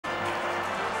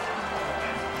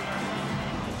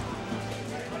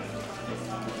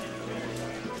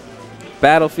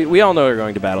Battlefield. We all know they're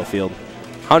going to Battlefield.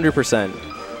 100%.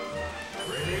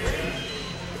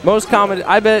 Most common.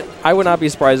 I bet I would not be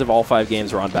surprised if all 5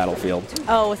 games were on Battlefield.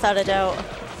 Oh, without a doubt.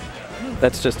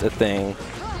 That's just a thing.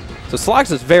 So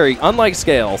Slox is very, unlike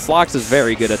Scale, Slox is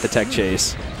very good at the tech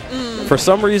chase. For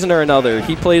some reason or another,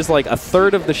 he plays like a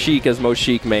third of the Sheik as most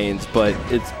Sheik mains, but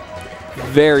it's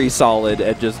very solid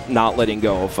at just not letting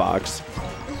go of Fox.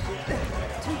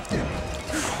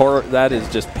 That is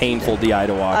just painful DI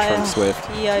to watch from Swift.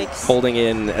 Yikes. Holding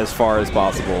in as far as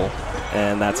possible,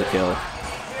 and that's a kill.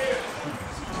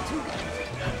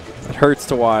 It hurts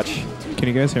to watch. Can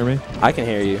you guys hear me? I can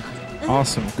hear you.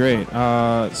 Awesome, great.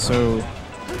 So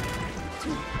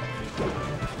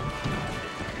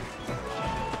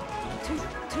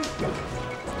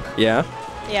yeah?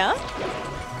 Yeah?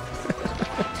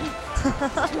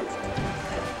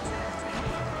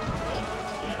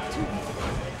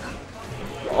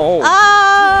 Oh.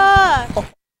 Ah! Oh.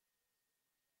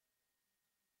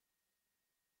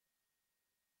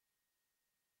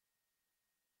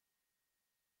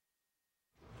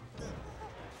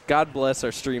 God bless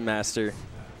our stream master.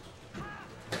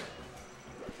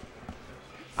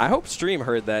 I hope stream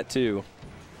heard that too.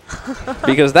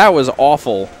 Because that was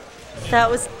awful.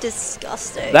 That was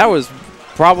disgusting. That was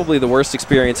probably the worst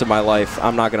experience of my life.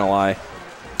 I'm not going to lie.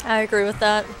 I agree with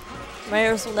that. My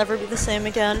ears will never be the same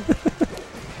again.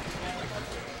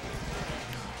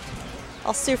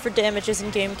 I'll sue for damages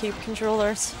in GameCube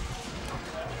controllers.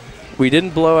 We didn't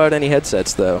blow out any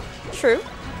headsets, though. True.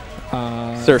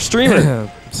 Sir,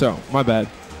 streamer. So, my bad.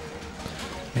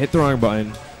 I hit the wrong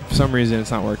button. For some reason,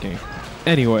 it's not working.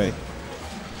 Anyway,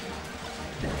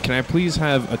 can I please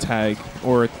have a tag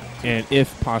or, and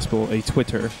if possible, a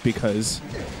Twitter? Because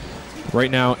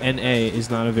right now, NA is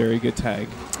not a very good tag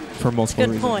for multiple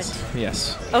reasons. Good point.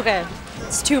 Yes. Okay.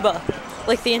 It's tuba,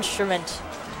 like the instrument.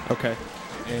 Okay.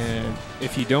 And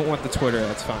if you don't want the Twitter,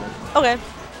 that's fine. Okay.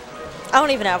 I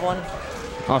don't even have one.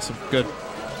 Awesome. Good.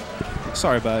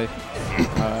 Sorry, buddy.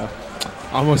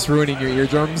 Almost ruining your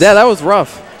eardrums. Yeah, that was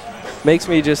rough. Makes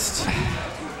me just...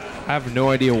 I have no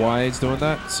idea why it's doing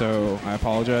that, so I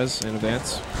apologize in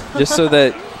advance. Just so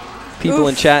that people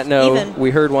in chat know, even.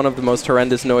 we heard one of the most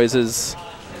horrendous noises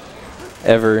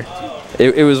ever.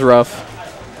 It was rough.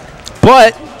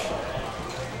 But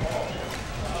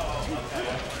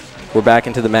we're back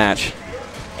into the match.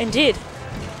 Indeed.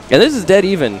 And this is dead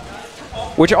even,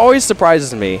 which always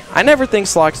surprises me. I never think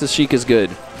Slox's Sheik is good.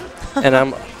 And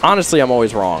I'm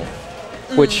always wrong.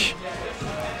 Which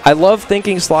I love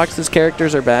thinking Slox's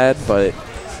characters are bad, but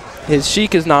his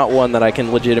Sheik is not one that I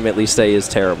can legitimately say is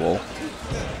terrible.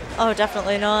 Oh,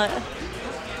 definitely not.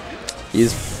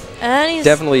 He's And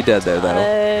definitely dead there,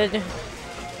 though.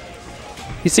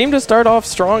 He seemed to start off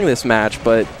strong this match,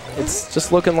 but it's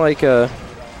just looking like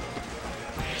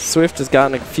Swift has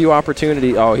gotten a few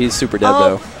opportunities. Oh, he's super dead,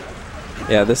 though.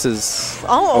 Yeah, this is...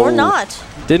 Oh, or not.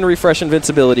 Didn't refresh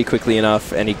invincibility quickly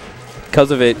enough, and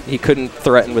because of it, he couldn't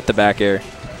threaten with the back air.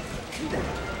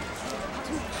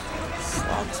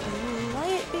 Slox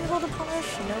might be able to punish.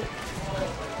 Nope.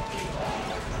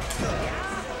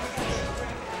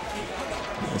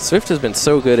 Swift has been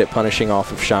so good at punishing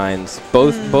off of shines.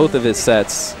 Both of his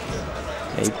sets.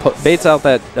 And he baits out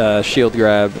that shield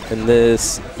grab, and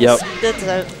this, yep.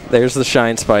 There's the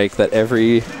shine spike that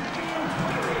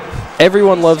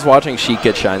everyone loves watching Sheik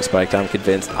get shine spiked, I'm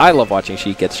convinced. I love watching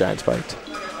Sheik get shine spiked.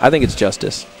 I think it's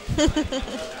justice.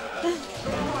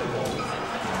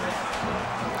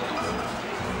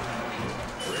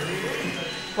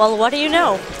 Well, what do you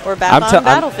know? We're back on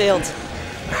Battlefield.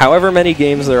 However many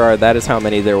games there are, that is how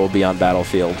many there will be on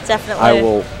Battlefield. Definitely. I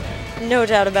will. No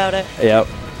doubt about it. Yep.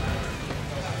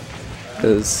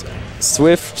 Because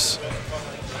Swift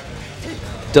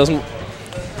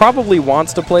probably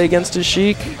wants to play against his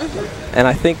Sheik, and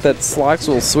I think that Slox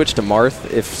will switch to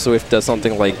Marth if Swift does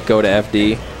something like go to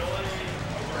FD.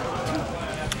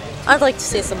 I'd like to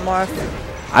see some Marth.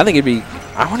 I think it'd be...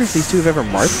 I wonder if these two have ever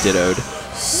Marth dittoed.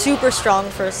 Super strong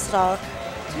first stock.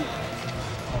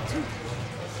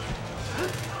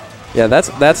 Yeah,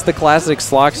 that's the classic.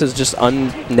 Slox is just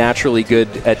unnaturally good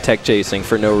at tech chasing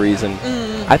for no reason.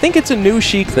 I think it's a new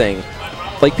Sheik thing.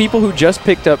 Like, people who just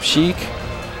picked up Sheik,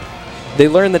 they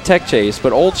learn the tech chase,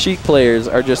 but old Sheik players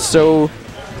are just so...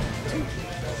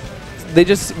 They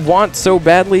just want so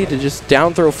badly to just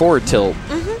down throw forward tilt,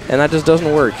 and that just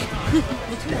doesn't work.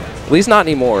 At least not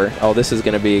anymore. Oh, this is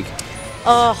going to be...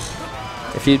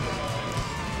 If you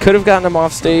could have gotten him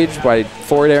off stage by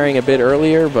forward airing a bit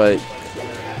earlier, but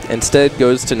instead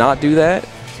goes to not do that.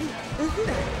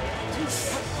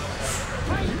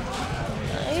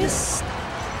 Nice.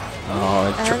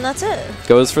 Oh, and that's it.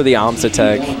 Goes for the Omsa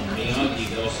tech.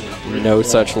 No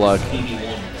such luck.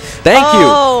 Thank you.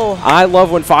 I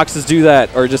love when foxes do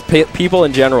that, or just people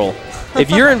in general. If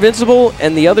you're invincible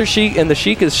and the other Sheik and the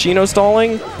Sheik is Shino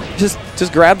stalling,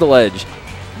 just grab the ledge.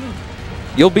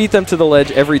 You'll beat them to the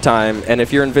ledge every time, and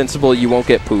if you're invincible, you won't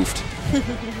get poofed.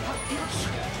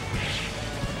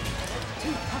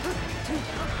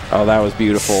 Oh, that was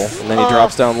beautiful. And then he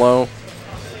drops down low.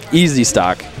 Easy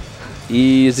stock.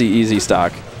 Easy, easy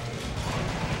stock.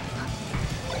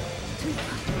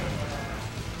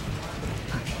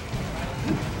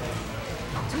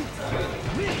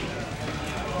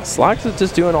 Slox is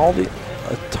just doing a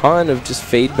ton of just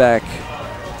fade back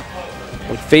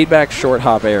short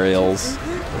hop aerials,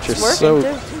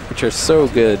 which are so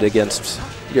good against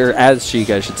as Sheik,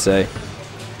 I should say.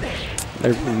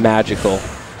 They're magical.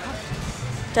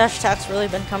 Dash attack's really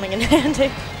been coming in handy.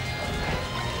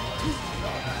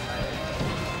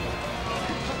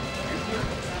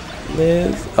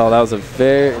 Oh, that was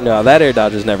no, that air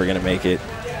dodge is never gonna make it.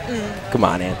 Come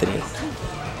on, Anthony.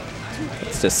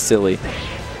 It's just silly.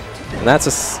 And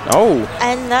that's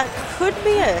And that could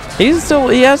be it.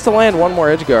 He has to land one more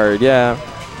edge guard, yeah.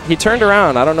 He turned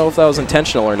around. I don't know if that was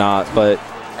intentional or not, but.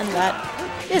 And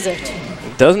that is it.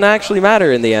 It doesn't actually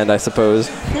matter in the end, I suppose.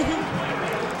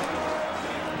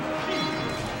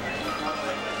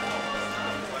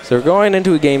 So we're going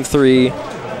into a game 3.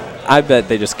 I bet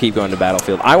they just keep going to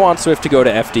Battlefield. I want Swift to go to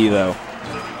FD, though.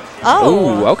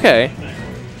 Oh. Ooh, okay.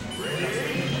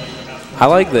 I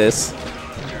like this.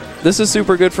 This is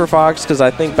super good for Fox because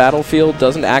I think Battlefield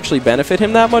doesn't actually benefit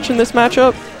him that much in this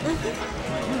matchup.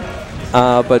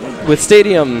 But with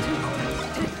Stadium,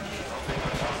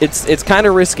 it's kind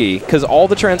of risky because all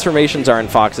the transformations are in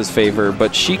Fox's favor,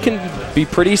 but she can be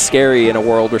pretty scary in a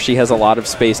world where she has a lot of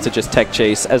space to just tech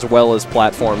chase as well as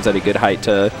platforms at a good height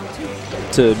to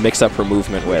mix up her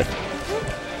movement with.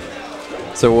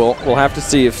 So we'll have to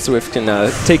see if Swift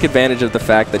can take advantage of the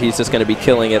fact that he's just going to be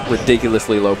killing at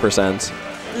ridiculously low percents.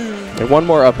 And one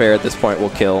more up air at this point will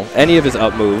kill any of his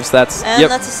up moves. That's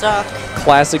a stock.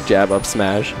 Classic jab up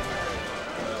smash.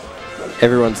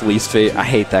 Everyone's least favorite. I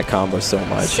hate that combo so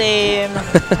much. Same.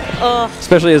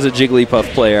 Especially as a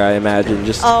Jigglypuff player, I imagine.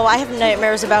 Just I have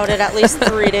nightmares about it at least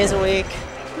 3 days a week.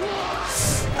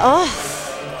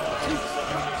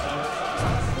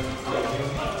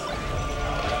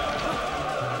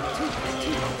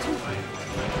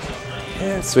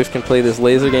 Yeah, Swift can play this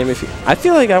laser game. I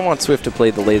feel like I want Swift to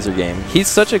play the laser game. He's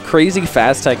such a crazy,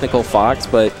 fast, technical fox,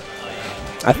 but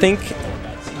I think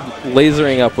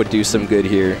lasering up would do some good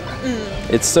here.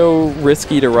 It's so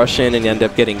risky to rush in and end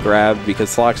up getting grabbed because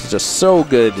Slox is just so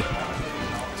good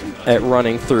at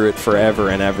running through it forever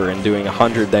and ever and doing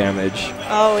 100 damage.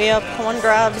 Oh, yep. One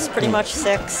grab is pretty much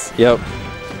 6. Yep.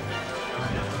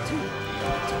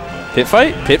 Pit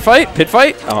fight? Pit fight? Pit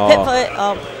fight? Oh. Pit fight.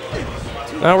 Oh.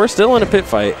 No, we're still in a pit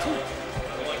fight.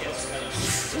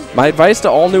 My advice to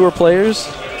all newer players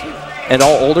and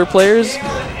all older players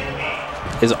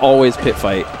is always pit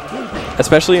fight,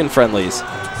 especially in friendlies.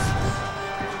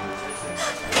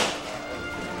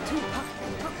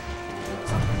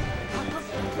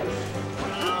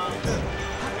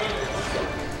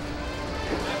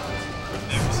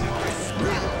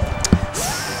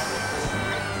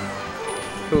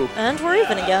 Ooh. And we're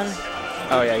even again.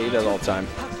 Oh yeah, he does all the time.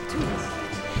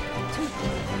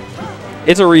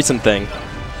 It's a recent thing.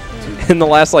 In the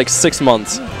last like 6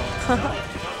 months.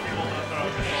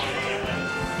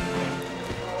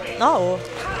 No.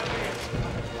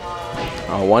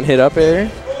 Oh, one hit up air.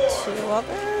 2 up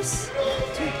airs.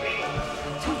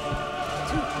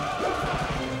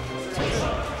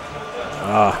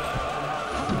 Ah.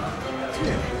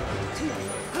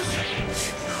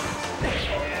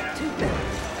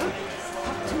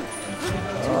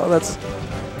 Oh, that's.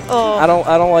 Oh. I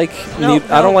don't like.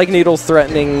 I don't like needles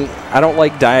threatening. I don't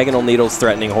like diagonal needles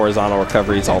threatening horizontal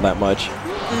recoveries all that much.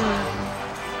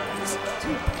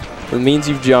 It means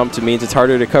you've jumped. It means it's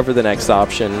harder to cover the next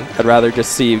option. I'd rather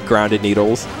just see grounded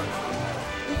needles.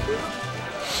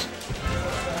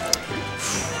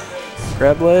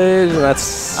 Grab blade.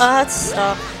 That's. That's.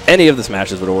 Any of the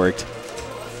smashes would have worked.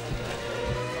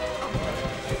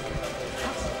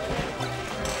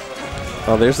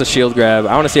 Oh, there's the shield grab.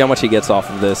 I want to see how much he gets off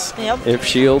of this. Yep. If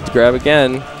shield grab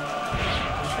again.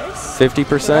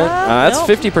 50%. That's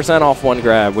 50% off one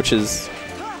grab, which is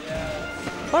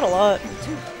quite a lot.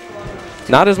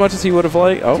 Not as much as he would have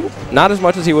liked. Oh, not as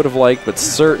much as he would have liked, but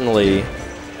certainly.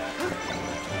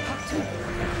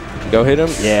 Go hit him.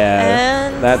 Yeah.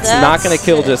 And that's not going to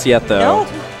kill just yet, though.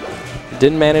 Nope.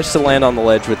 Didn't manage to land on the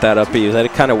ledge with that up B. He was at a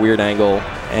kind of weird angle.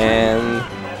 And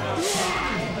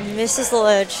misses the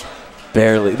ledge.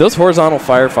 barely. Those horizontal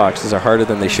Firefoxes are harder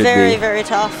than they should Very, be. very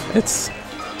tough. It's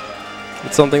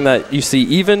something that you see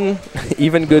even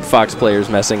good Fox players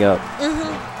messing up.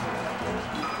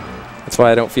 That's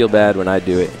why I don't feel bad when I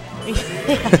do it.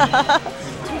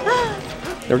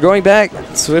 We're going back.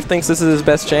 Swift thinks this is his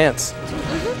best chance.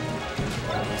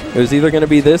 It was either going to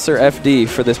be this or FD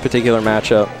for this particular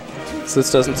matchup. So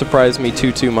this doesn't surprise me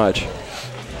too much.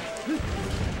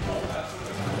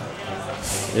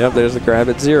 Yep, there's a grab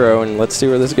at 0, and let's see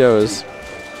where this goes.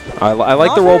 I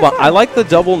like the robot. I like the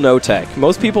double no tech.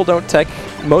 Most people don't tech.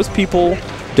 Most people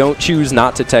don't choose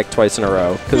not to tech twice in a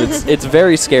row because it's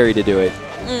very scary to do it.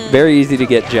 Very easy to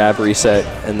get jab reset,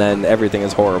 and then everything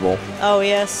is horrible. Oh,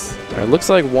 yes. All right, looks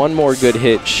like one more good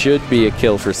hit should be a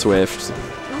kill for Swift.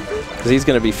 Because he's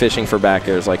going to be fishing for back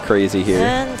airs like crazy here.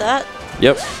 And that.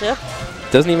 Yep. Yep.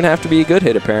 Doesn't even have to be a good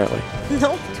hit, apparently.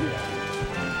 Nope.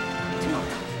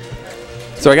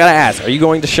 So I got to ask, are you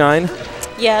going to Shine?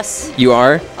 Yes. You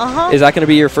are? Uh-huh. Is that going to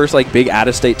be your first like big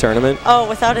out-of-state tournament? Oh,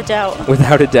 without a doubt.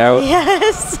 Without a doubt?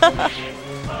 Yes.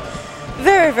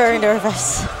 Very, very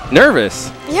nervous. Nervous?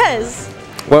 Yes.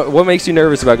 What makes you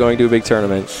nervous about going to a big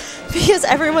tournament? Because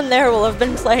everyone there will have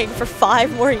been playing for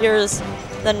 5 more years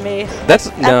than me. That's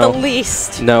at the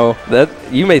least. No,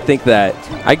 you may think that.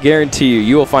 I guarantee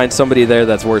you will find somebody there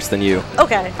that's worse than you.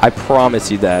 Okay. I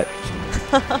promise you that.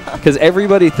 Because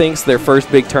everybody thinks their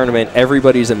first big tournament,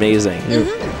 everybody's amazing.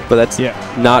 But that's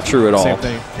not true at all. Same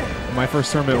thing. My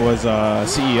first tournament was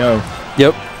CEO.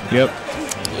 Yep. Yep.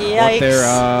 Yikes. Went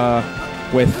there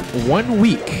with 1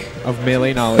 week of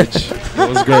Melee knowledge. It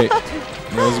was great.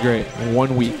 It was great.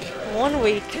 1 week. 1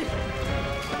 week.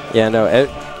 Yeah, no.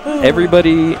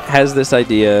 Everybody has this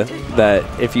idea that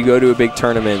if you go to a big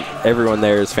tournament, everyone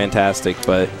there is fantastic.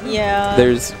 But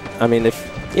I mean,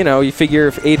 if you figure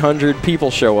if 800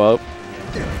 people show up,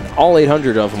 all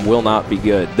 800 of them will not be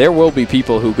good. There will be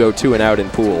people who go 2 and out in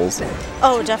pools.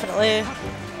 Oh, definitely.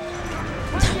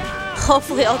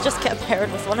 Hopefully, I'll just get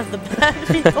paired with one of the bad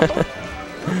people.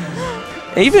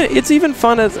 It's even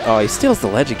fun as he steals the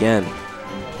ledge again.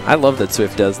 I love that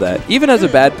Swift does that. Even as a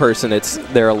bad person,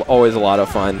 they're always a lot of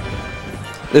fun.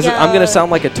 I'm gonna sound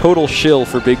like a total shill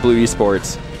for Big Blue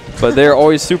Esports, but they're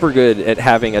always super good at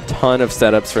having a ton of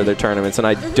setups for their tournaments, and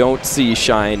I don't see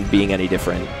Shine being any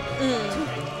different.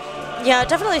 Yeah, it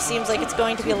definitely seems like it's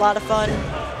going to be a lot of fun.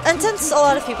 And since a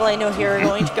lot of people I know here are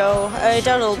going to go, I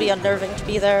doubt it'll be unnerving to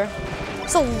be there.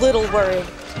 Just a little worried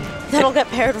that I'll get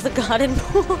paired with a god in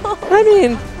pool. I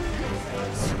mean,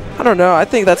 I don't know. I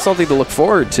think that's something to look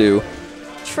forward to.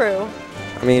 True.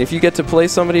 I mean, if you get to play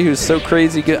somebody who's so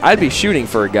crazy good, I'd be shooting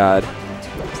for a god.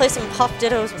 Play some Puff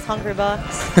Dittos with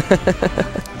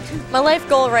Hungrybox. My life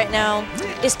goal right now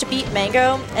is to beat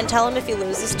Mango and tell him if he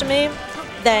loses to me,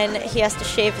 then he has to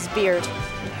shave his beard.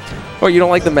 Oh, you don't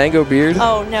like the Mango beard?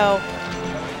 Oh, no.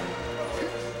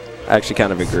 I actually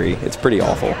kind of agree. It's pretty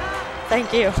awful.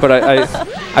 Thank you. But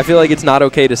I feel like it's not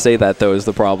okay to say that, though, is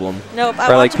the problem. Nope,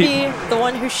 I want to be the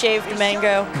one who shaved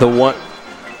Mango. The one...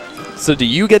 So do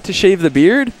you get to shave the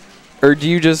beard? Or do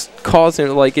you just cause him,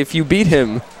 like, if you beat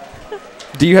him,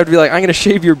 do you have to be like, I'm going to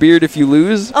shave your beard if you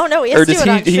lose? Oh, no, he has to do it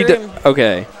on stream.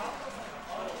 Okay.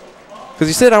 Because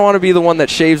you said I want to be the one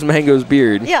that shaves Mango's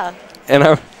beard. Yeah. And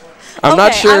I'm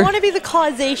not sure. I want to be the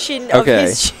causation of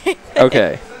his shaving.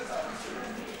 Okay.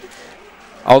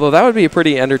 Although that would be a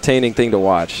pretty entertaining thing to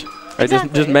watch. Right?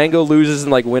 Exactly. Just Mango loses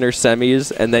in like winter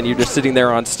semis, and then you're just sitting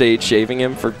there on stage shaving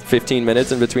him for 15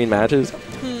 minutes in between matches.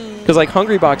 Because like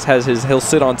Hungrybox has he'll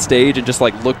sit on stage and just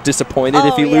like look disappointed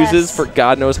if he loses for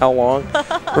God knows how long.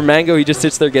 For Mango, he just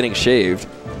sits there getting shaved.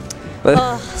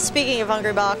 Speaking of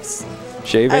Hungrybox,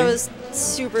 shaving, I was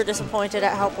super disappointed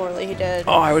at how poorly he did.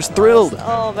 Oh, I was thrilled.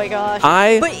 Oh my gosh.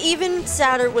 But even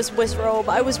sadder was Wizrobe.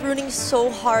 I was rooting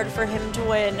so hard for him to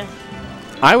win.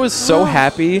 I was so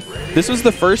happy. This was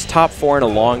the first top 4 in a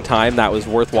long time that was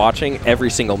worth watching every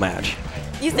single match.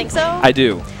 You think so? I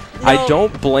do. No. I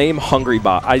don't blame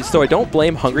Hungrybox. So I don't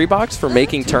blame Hungrybox for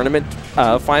making tournament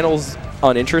finals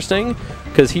uninteresting,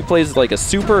 because he plays like a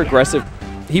super aggressive.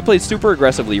 He plays super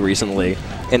aggressively recently,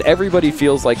 and everybody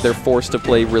feels like they're forced to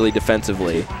play really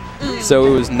defensively. So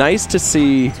it was nice to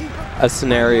see a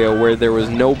scenario where there was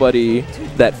nobody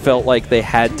that felt like they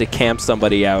had to camp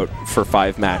somebody out for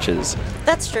 5 matches.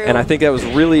 That's true. And I think that was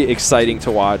really exciting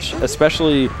to watch,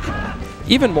 especially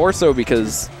even more so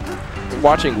because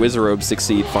watching Wizrobe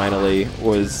succeed finally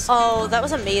was... Oh, that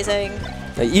was amazing.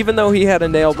 Even though he had a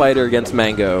nail biter against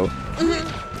Mango,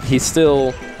 he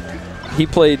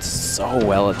played so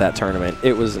well at that tournament.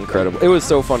 It was incredible. It was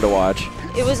so fun to watch.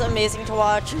 It was amazing to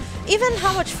watch. Even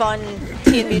how much fun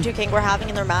he and Mewtwo King were having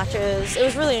in their matches. It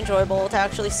was really enjoyable to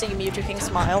actually see Mewtwo King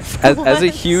smile. As a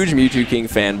huge Mewtwo King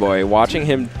fanboy, watching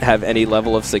him have any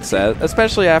level of success,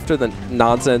 especially after the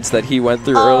nonsense that he went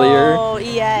through earlier. Oh,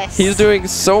 yes. He's doing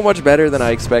so much better than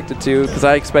I expected to, because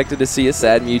I expected to see a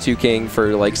sad Mewtwo King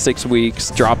for like 6 weeks,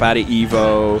 drop out of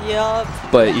EVO. Yup.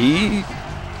 But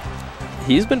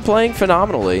he's been playing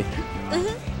phenomenally.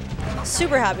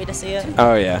 Super happy to see it.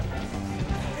 Oh, yeah.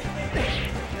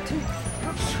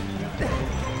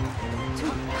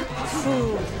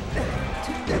 Whew.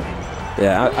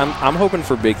 Yeah, I'm hoping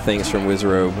for big things from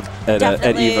Wizrobe at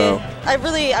EVO. I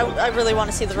really want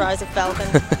to see the rise of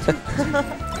Falcon.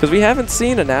 Because we haven't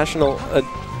seen a national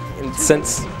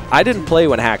since I didn't play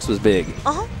when Hacks was big.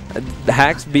 The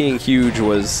Hacks being huge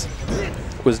was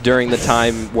during the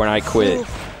time when I quit.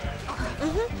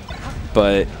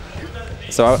 But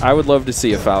so I would love to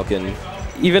see a Falcon,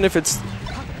 even if it's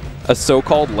a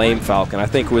so-called lame Falcon. I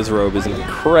think Wizrobe is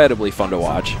incredibly fun to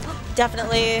watch.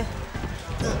 Definitely.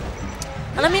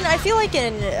 And I mean, I feel like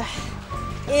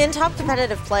in top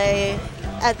competitive play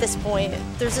at this point,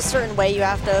 there's a certain way you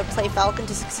have to play Falcon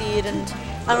to succeed, and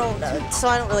I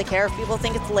don't really care if people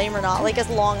think it's lame or not. Like, as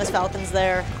long as Falcon's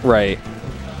there. Right.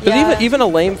 Because even a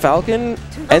lame Falcon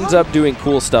ends up doing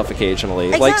cool stuff occasionally.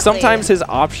 Exactly. Like sometimes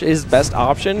his best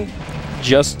option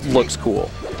just looks cool.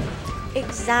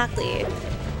 Exactly.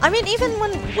 I mean, even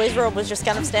when Wizrobe was just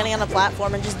kind of standing on a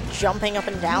platform and just jumping up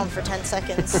and down for 10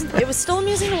 seconds, it was still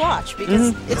amusing to watch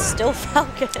because it's still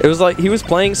Falcon. It was like he was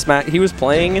playing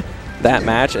that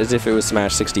match as if it was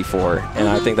Smash 64, and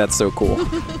I think that's so cool.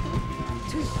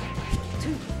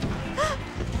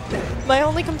 My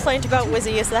only complaint about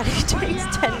Wizzy is that he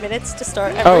takes 10 minutes to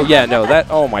start every Oh, yeah, no,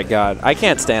 oh my god. I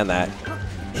can't stand that.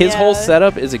 His whole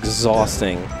setup is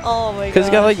exhausting. Oh my god. Because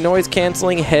he's got like noise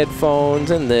canceling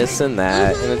headphones and this and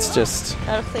that, and it's just...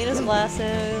 Gotta clean his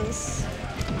glasses.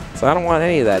 So I don't want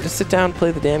any of that. Just sit down and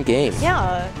play the damn game.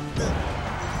 Yeah.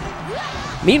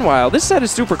 Meanwhile, this set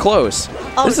is super close.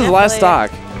 Oh, this is last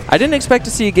stock. I didn't expect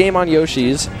to see a game on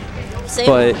Yoshi's,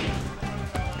 but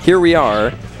here we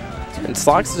are. And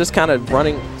Slox is just kind of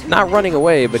not running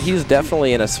away, but he's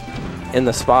definitely in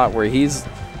the spot where he's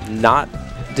not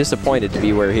disappointed to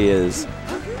be where he is.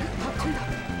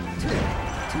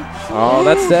 Oh,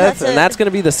 that's and that's going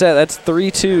to be the set. That's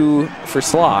 3-2 for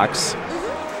Slox.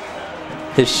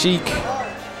 His Sheik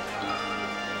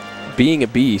being a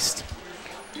beast.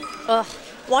 Ugh.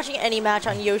 Watching any match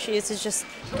on Yoshi's is just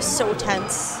so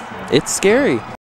tense. It's scary.